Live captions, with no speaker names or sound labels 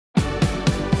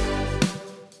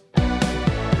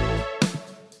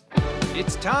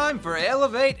It's time for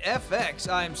ElevateFX.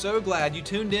 I am so glad you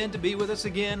tuned in to be with us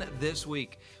again this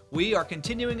week. We are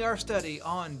continuing our study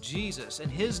on Jesus and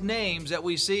His names that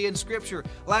we see in Scripture.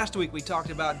 Last week we talked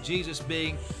about Jesus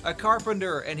being a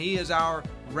carpenter and He is our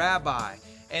rabbi.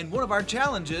 And one of our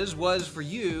challenges was for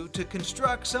you to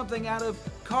construct something out of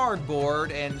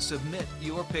cardboard and submit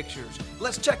your pictures.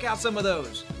 Let's check out some of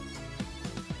those.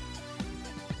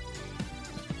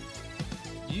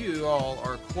 You all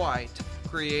are quite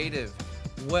creative.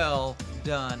 Well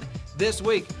done. This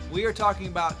week, we are talking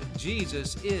about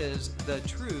Jesus is the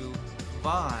true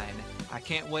vine. I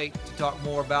can't wait to talk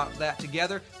more about that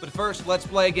together, but first, let's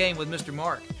play a game with Mr.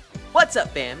 Mark. What's up,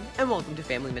 fam, and welcome to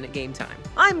Family Minute Game Time.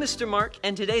 I'm Mr. Mark,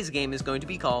 and today's game is going to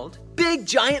be called Big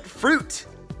Giant Fruit.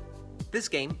 This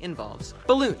game involves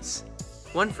balloons,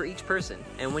 one for each person,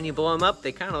 and when you blow them up,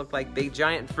 they kind of look like big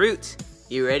giant fruit.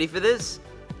 You ready for this?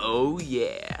 Oh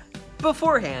yeah.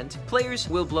 Beforehand, players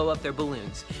will blow up their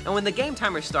balloons, and when the game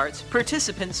timer starts,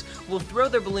 participants will throw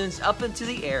their balloons up into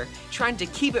the air, trying to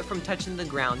keep it from touching the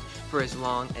ground for as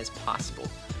long as possible.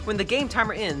 When the game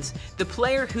timer ends, the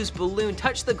player whose balloon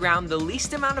touched the ground the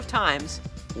least amount of times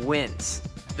wins.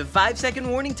 The 5-second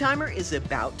warning timer is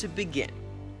about to begin.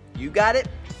 You got it?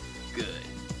 Good.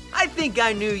 I think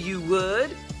I knew you would.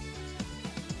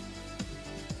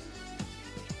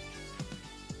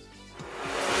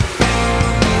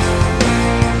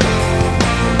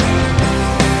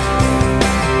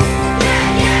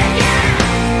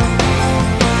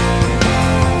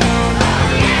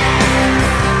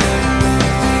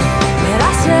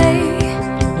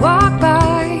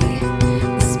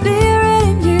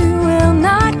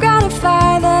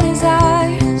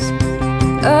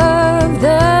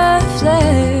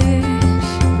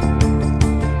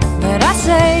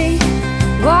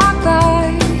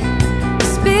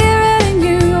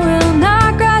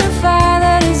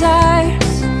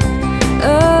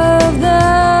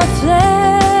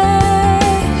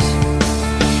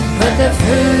 The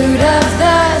fruit of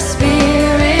the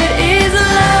Spirit is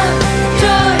love,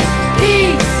 joy,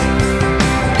 peace,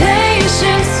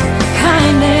 patience,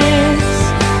 kindness,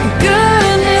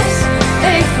 goodness,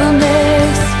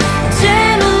 faithfulness,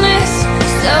 gentleness,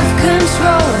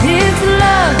 self-control. It's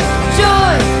love,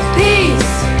 joy,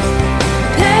 peace,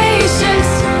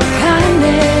 patience,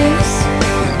 kindness,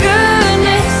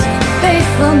 goodness,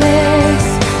 faithfulness,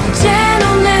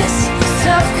 gentleness,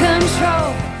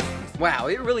 self-control. Wow,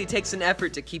 it really takes an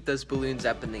effort to keep those balloons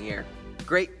up in the air.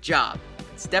 Great job.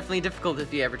 It's definitely difficult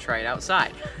if you ever try it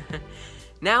outside.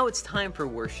 Now it's time for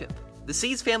worship. The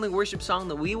Seeds Family worship song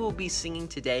that we will be singing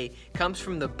today comes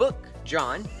from the book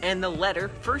John and the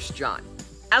letter 1 John.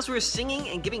 As we're singing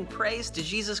and giving praise to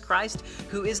Jesus Christ,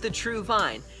 who is the true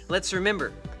vine, let's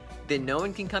remember that no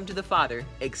one can come to the Father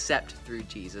except through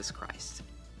Jesus Christ.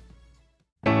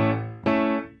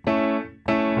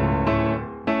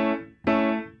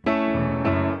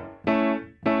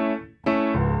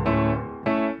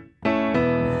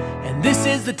 This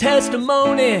is the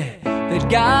testimony that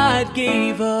God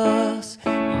gave us,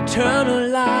 eternal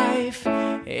life,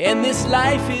 and this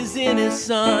life is in His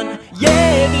Son.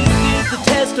 Yeah, this is the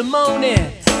testimony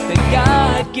that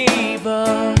God gave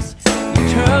us,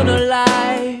 eternal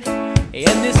life,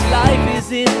 and this life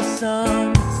is in His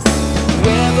Son.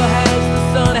 Whoever has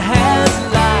the Son has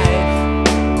life.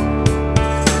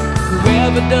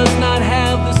 Whoever does not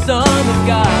have the Son of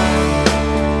God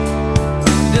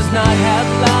does not have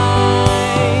life.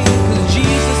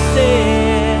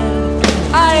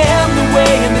 I am the way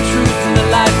and the truth and the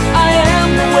life. I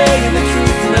am the way and the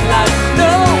truth and the life.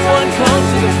 No one comes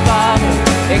to the Father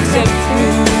except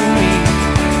through me.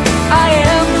 I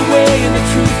am the way and the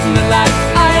truth and the life.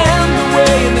 I am the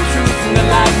way and the truth and the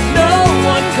life. No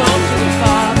one comes to the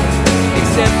Father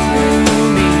except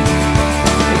through me.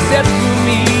 Except through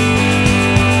me.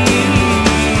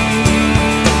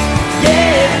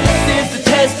 Yeah, this is the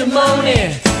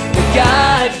testimony that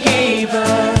God gave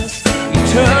us.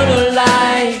 Eternal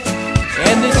life,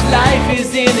 and this life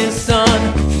is in His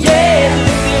Son. Yeah,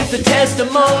 this is the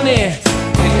testimony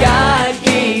that God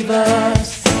gave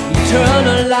us.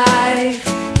 Eternal life,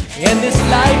 and this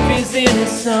life is in His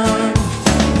Son.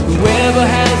 Whoever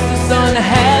has the Son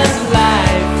has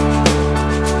life.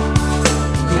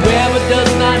 Whoever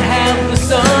does not have the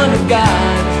Son of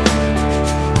God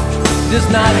does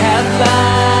not have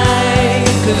life.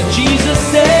 'Cause Jesus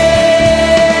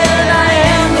said, I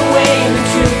am the way and the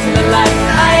truth and the life.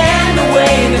 I am the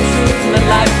way and the truth and the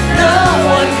life. No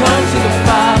one comes to the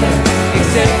Father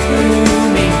except through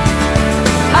me.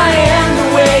 I am the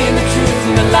way and the truth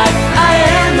and the life. I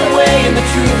am the way and the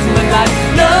truth and the life.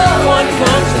 No one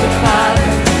comes to the Father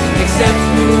except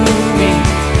through me.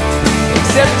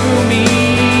 Except through me.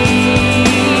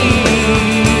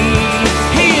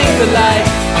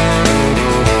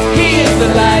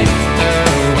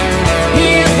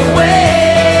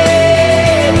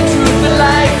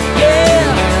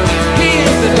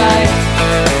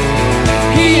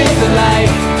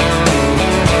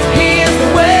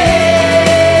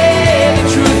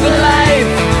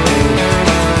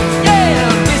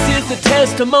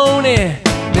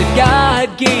 that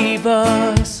God gave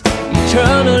us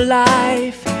eternal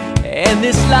life, and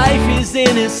this life is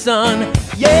in His Son.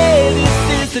 Yeah,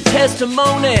 this is the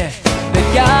testimony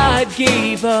that God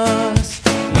gave us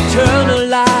eternal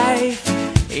life,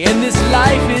 and this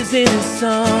life is in His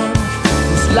Son.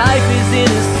 This life is in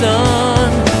His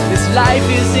Son. This life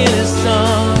is in His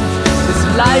Son. This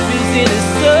life is in His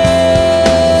Son.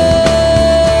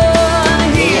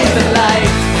 He is the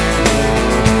light.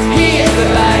 He is the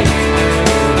light.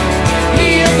 He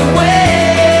is the way,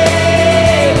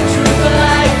 the truth, the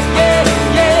life. Yeah,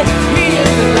 yeah. He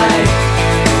is the light.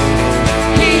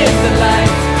 He is the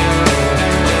light.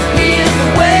 He is the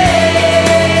way,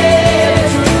 the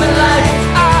truth, the life.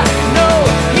 I know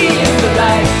He is the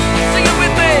light. Sing it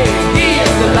with me. He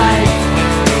is the light.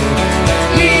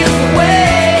 He is the way,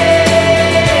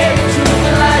 the truth,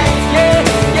 the life. Yeah,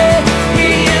 yeah. He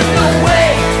is the way,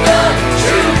 the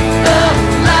truth, the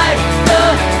life, the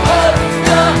hope,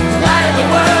 the light of the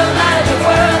world, light of the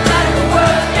world, light of the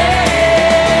world.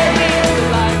 Yeah, He is the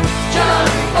light. John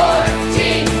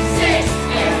 14:6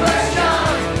 and 1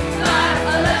 John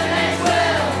 5:11 and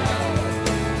 12.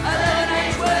 11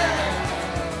 and 12.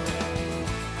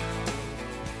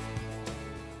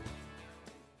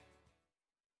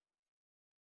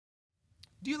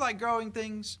 Do you like growing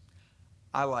things?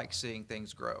 I like seeing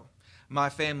things grow. My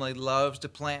family loves to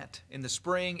plant in the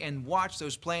spring and watch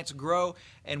those plants grow,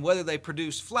 and whether they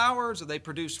produce flowers or they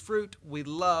produce fruit, we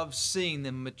love seeing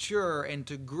them mature and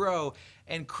to grow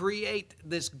and create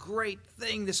this great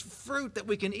thing, this fruit that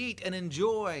we can eat and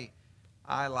enjoy.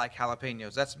 I like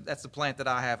jalapenos. That's the plant that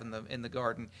I have in the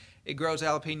garden. It grows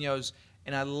jalapenos,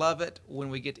 and I love it when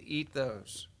we get to eat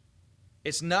those.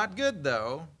 It's not good,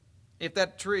 though, if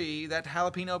that tree, that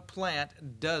jalapeno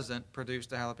plant, doesn't produce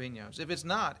the jalapenos. If it's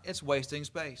not, it's wasting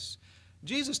space.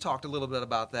 Jesus talked a little bit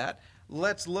about that.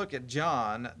 Let's look at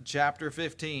John chapter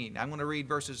 15. I'm going to read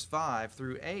verses 5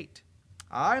 through 8.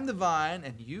 I am the vine,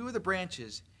 and you are the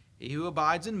branches. He who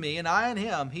abides in me, and I in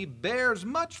him, he bears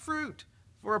much fruit.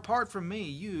 For apart from me,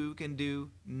 you can do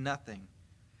nothing.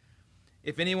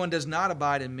 If anyone does not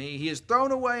abide in me, he is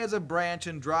thrown away as a branch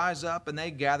and dries up, and they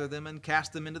gather them and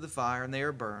cast them into the fire, and they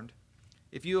are burned.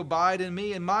 If you abide in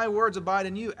me and my words abide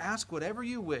in you, ask whatever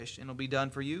you wish, and it will be done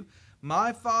for you.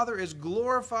 My Father is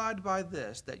glorified by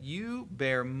this, that you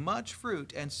bear much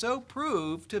fruit, and so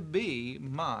prove to be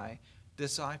my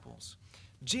disciples.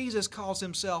 Jesus calls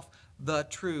himself the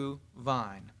true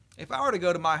vine. If I were to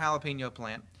go to my jalapeno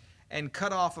plant and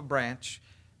cut off a branch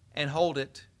and hold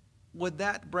it, would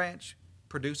that branch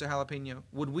produce a jalapeno?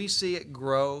 Would we see it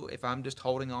grow if I'm just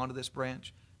holding on to this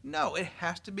branch? No, it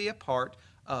has to be a part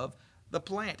of the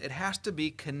plant. It has to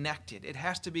be connected. It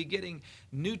has to be getting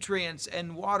nutrients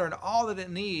and water and all that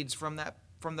it needs from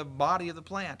the body of the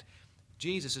plant.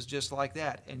 Jesus is just like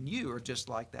that, and you are just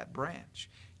like that branch.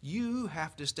 You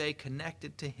have to stay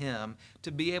connected to Him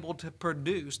to be able to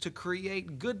produce, to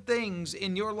create good things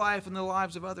in your life and the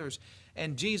lives of others.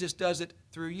 And Jesus does it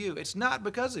through you. It's not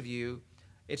because of you.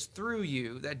 It's through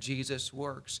you that Jesus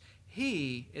works.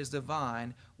 He is the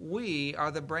vine. We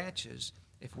are the branches.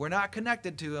 If we're not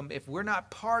connected to Him, if we're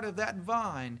not part of that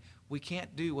vine, we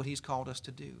can't do what He's called us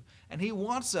to do. And He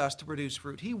wants us to produce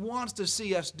fruit. He wants to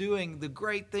see us doing the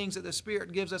great things that the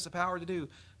Spirit gives us the power to do,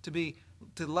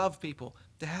 to love people,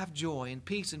 to have joy and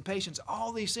peace and patience,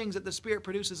 all these things that the Spirit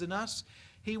produces in us.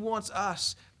 He wants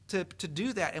us to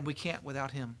do that, and we can't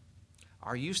without Him.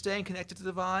 Are you staying connected to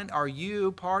the vine? Are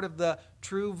you part of the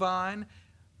true vine?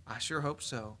 I sure hope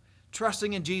so.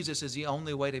 Trusting in Jesus is the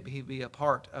only way to be a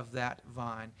part of that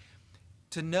vine.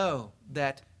 To know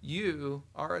that you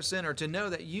are a sinner, to know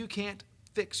that you can't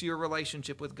fix your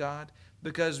relationship with God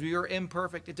because you're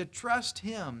imperfect, and to trust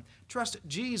Him, trust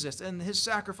Jesus and His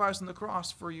sacrifice on the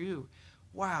cross for you.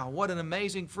 Wow, what an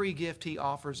amazing free gift He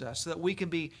offers us so that we can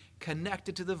be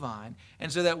connected to the vine and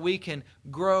so that we can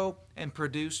grow and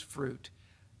produce fruit.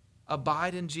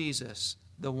 Abide in Jesus,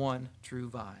 the one true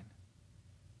vine.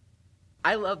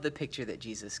 I love the picture that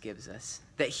Jesus gives us,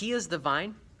 that He is the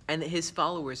vine and that His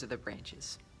followers are the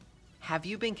branches. Have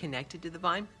you been connected to the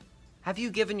vine? Have you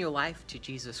given your life to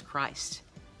Jesus Christ?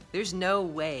 There's no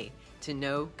way to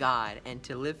know God and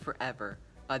to live forever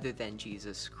other than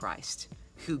Jesus Christ,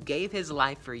 who gave His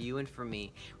life for you and for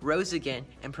me, rose again,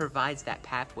 and provides that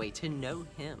pathway to know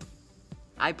Him.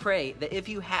 I pray that if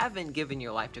you haven't given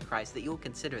your life to Christ, that you'll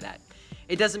consider that.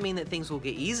 It doesn't mean that things will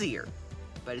get easier,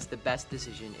 but it's the best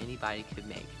decision anybody could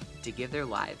make to give their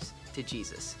lives to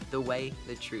Jesus, the way,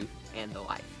 the truth, and the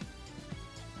life.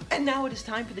 And now it is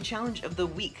time for the challenge of the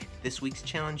week. This week's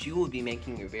challenge, you will be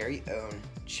making your very own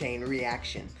chain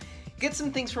reaction. Get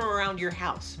some things from around your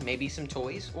house, maybe some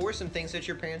toys or some things that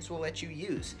your parents will let you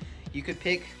use. You could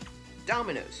pick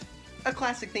dominoes, a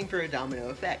classic thing for a domino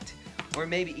effect, or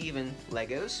maybe even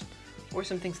Legos, or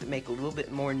some things that make a little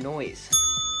bit more noise.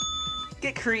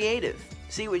 Get creative,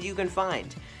 see what you can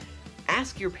find.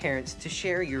 Ask your parents to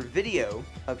share your video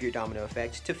of your domino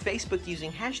effect to Facebook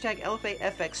using hashtag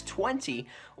ElevateFX20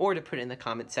 or to put it in the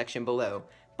comment section below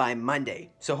by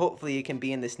Monday. So hopefully it can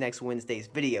be in this next Wednesday's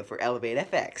video for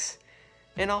ElevateFX.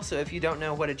 And also, if you don't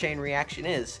know what a chain reaction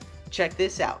is, check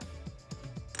this out.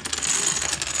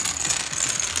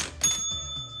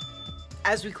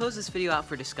 As we close this video out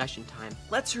for discussion time,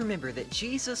 let's remember that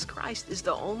Jesus Christ is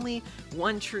the only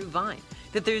one true vine,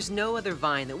 that there's no other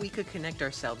vine that we could connect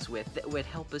ourselves with that would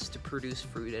help us to produce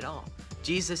fruit at all.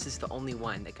 Jesus is the only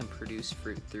one that can produce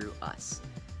fruit through us.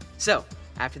 So,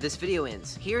 after this video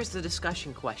ends, here's the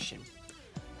discussion question.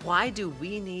 Why do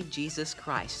we need Jesus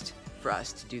Christ for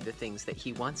us to do the things that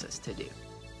he wants us to do?